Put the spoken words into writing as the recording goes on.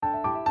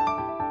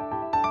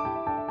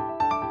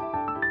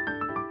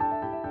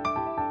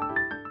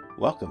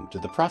Welcome to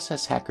the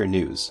Process Hacker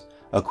News,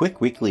 a quick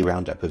weekly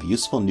roundup of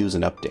useful news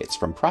and updates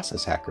from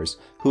process hackers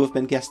who have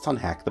been guests on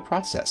Hack the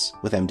Process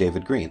with M.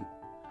 David Green.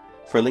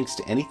 For links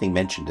to anything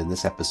mentioned in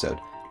this episode,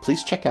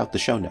 please check out the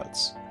show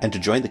notes. And to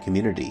join the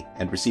community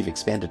and receive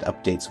expanded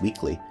updates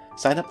weekly,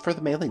 sign up for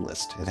the mailing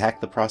list at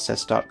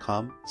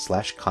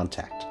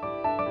hacktheprocess.com/contact.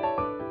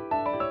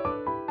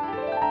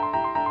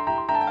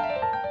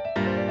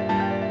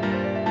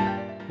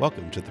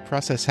 Welcome to the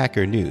Process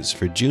Hacker News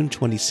for June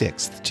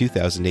 26th,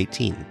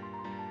 2018.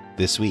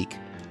 This week,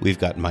 we've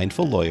got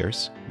mindful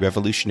lawyers,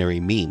 revolutionary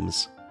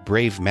memes,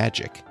 brave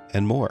magic,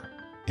 and more.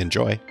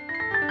 Enjoy!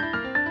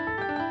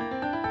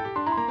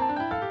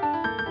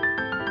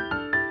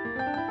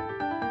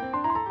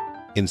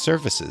 In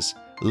services,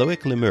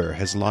 Loic Lemur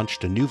has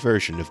launched a new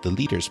version of the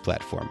Leaders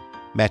platform,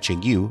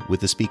 matching you with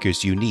the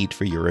speakers you need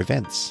for your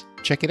events.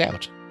 Check it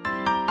out.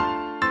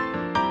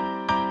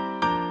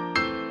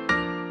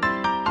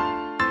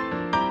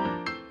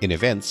 In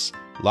events,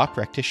 law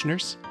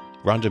practitioners,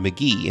 Rhonda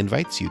McGee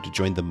invites you to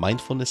join the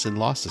Mindfulness in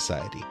Law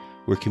Society,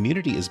 where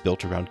community is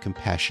built around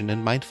compassion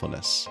and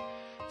mindfulness.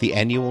 The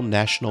annual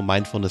National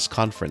Mindfulness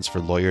Conference for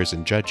Lawyers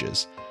and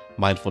Judges,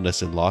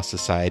 Mindfulness in Law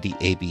Society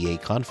ABA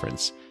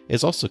Conference,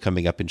 is also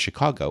coming up in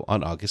Chicago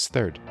on August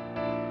 3rd.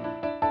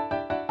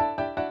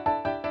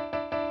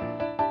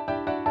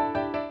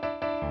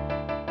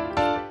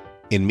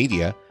 In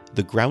media,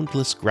 the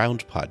Groundless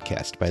Ground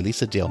podcast by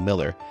Lisa Dale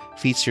Miller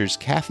features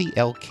Kathy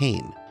L.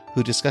 Kane,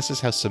 who discusses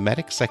how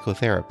somatic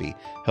psychotherapy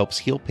helps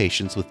heal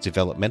patients with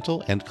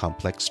developmental and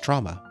complex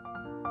trauma.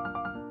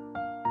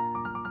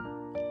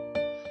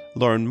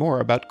 Learn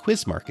more about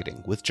quiz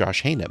marketing with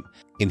Josh Hanem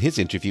in his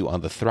interview on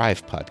the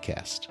Thrive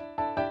podcast.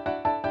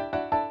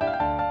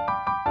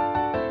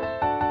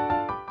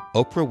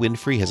 Oprah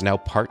Winfrey has now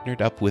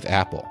partnered up with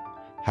Apple.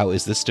 How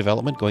is this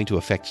development going to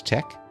affect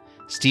tech?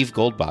 Steve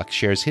Goldbach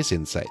shares his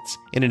insights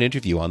in an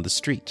interview on The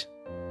Street.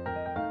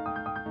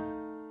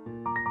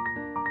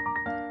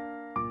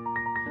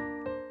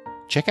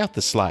 Check out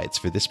the slides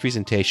for this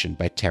presentation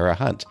by Tara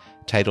Hunt,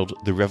 titled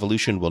The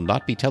Revolution Will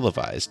Not Be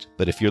Televised,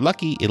 but if you're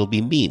lucky, it'll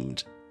be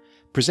memed.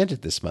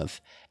 Presented this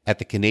month at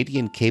the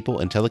Canadian Cable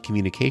and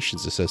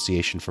Telecommunications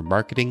Association for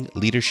Marketing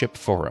Leadership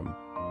Forum.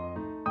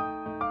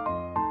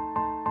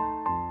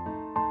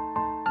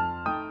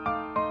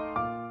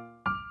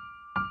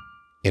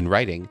 In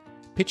writing,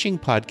 pitching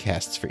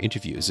podcasts for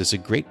interviews is a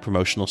great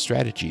promotional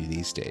strategy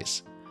these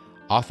days.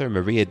 Author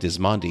Maria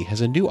Dismondi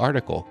has a new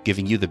article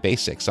giving you the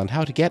basics on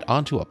how to get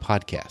onto a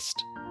podcast.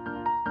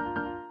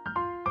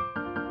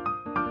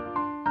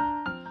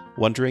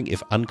 Wondering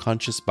if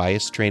unconscious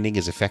bias training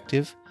is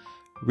effective?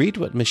 Read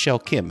what Michelle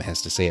Kim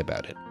has to say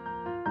about it.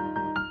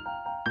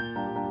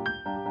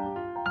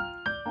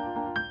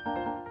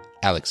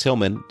 Alex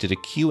Hillman did a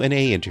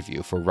Q&A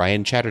interview for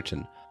Ryan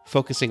Chatterton,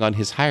 focusing on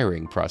his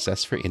hiring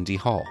process for Indy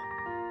Hall.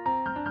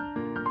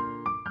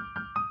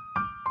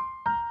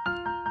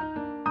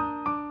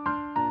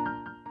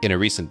 In a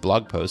recent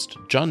blog post,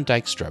 John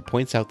Dykstra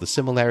points out the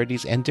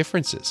similarities and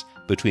differences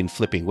between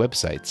flipping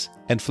websites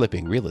and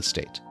flipping real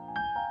estate.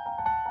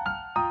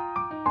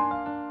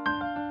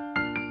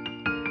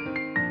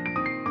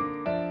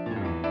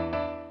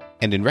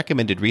 And in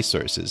recommended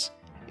resources,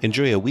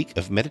 enjoy a week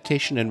of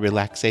meditation and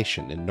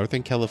relaxation in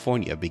Northern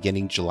California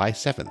beginning July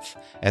 7th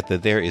at the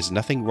There Is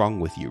Nothing Wrong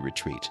With You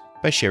retreat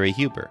by Sherry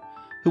Huber,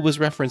 who was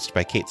referenced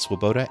by Kate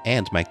Swoboda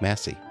and Mike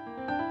Massey.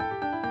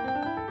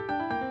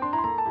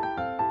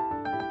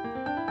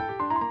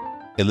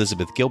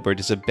 Elizabeth Gilbert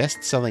is a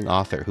best-selling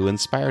author who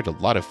inspired a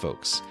lot of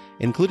folks,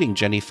 including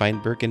Jenny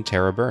Feinberg and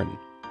Tara Byrne.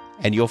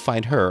 And you'll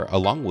find her,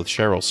 along with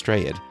Cheryl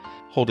Strayed,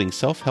 holding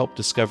self-help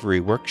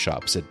discovery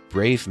workshops at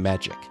Brave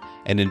Magic,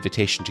 an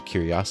invitation to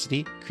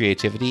curiosity,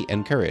 creativity,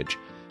 and courage,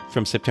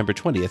 from September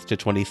 20th to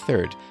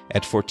 23rd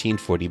at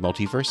 1440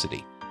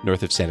 Multiversity,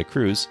 north of Santa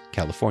Cruz,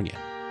 California.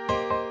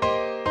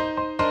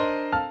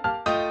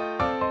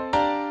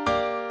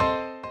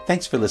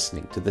 Thanks for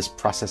listening to this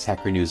Process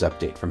Hacker News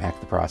update from Hack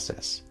the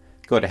Process.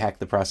 Go to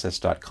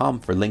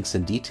hacktheprocess.com for links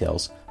and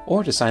details,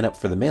 or to sign up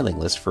for the mailing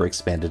list for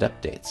expanded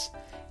updates.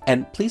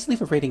 And please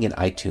leave a rating in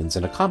iTunes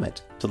and a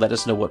comment to let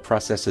us know what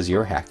processes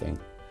you're hacking.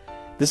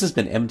 This has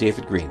been M.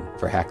 David Green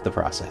for Hack the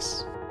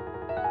Process.